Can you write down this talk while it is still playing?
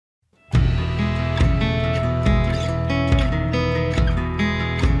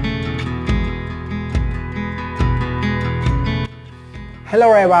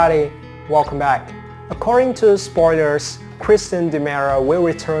Hello everybody, welcome back. According to spoilers, Kristen will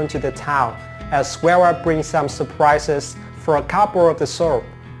return to the town, as well as bring some surprises for a couple of the soap.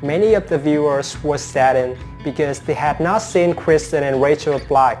 Many of the viewers were saddened because they had not seen Kristen and Rachel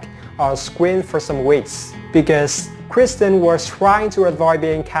Black on screen for some weeks, because Kristen was trying to avoid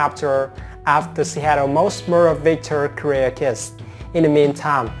being captured after she had almost murdered Victor career kiss. In the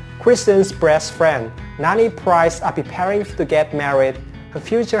meantime, Kristen's best friend, Nani Price, are preparing to get married. Her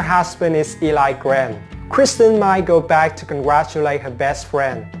future husband is Eli Grant. Kristen might go back to congratulate her best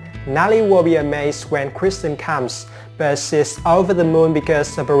friend. Nani will be amazed when Kristen comes, but she's over the moon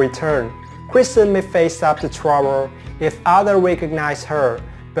because of her return. Kristen may face up to trouble if others recognize her,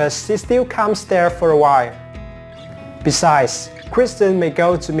 but she still comes there for a while. Besides, Kristen may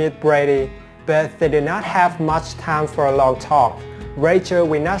go to meet Brady, but they do not have much time for a long talk. Rachel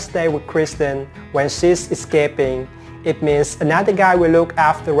will not stay with Kristen when she's escaping. It means another guy will look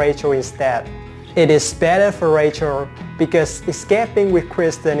after Rachel instead. It is better for Rachel because escaping with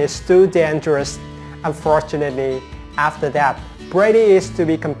Kristen is too dangerous. Unfortunately, after that, Brady is to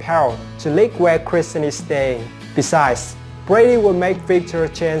be compelled to leak where Kristen is staying. Besides, Brady will make Victor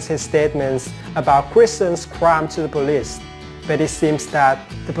change his statements about Kristen's crime to the police. But it seems that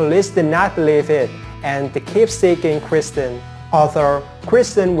the police did not believe it and they keep seeking Kristen. Although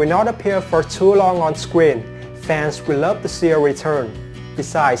Kristen will not appear for too long on screen, fans will love to see her return.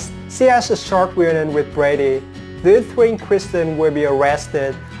 Besides, she has a short reunion with Brady. Do you think Kristen will be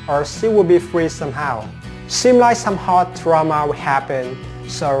arrested or she will be free somehow? Seems like some hot drama will happen,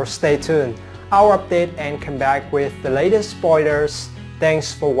 so stay tuned. I'll update and come back with the latest spoilers.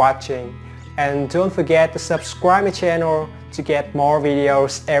 Thanks for watching, and don't forget to subscribe my channel to get more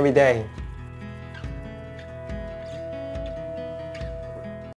videos every day.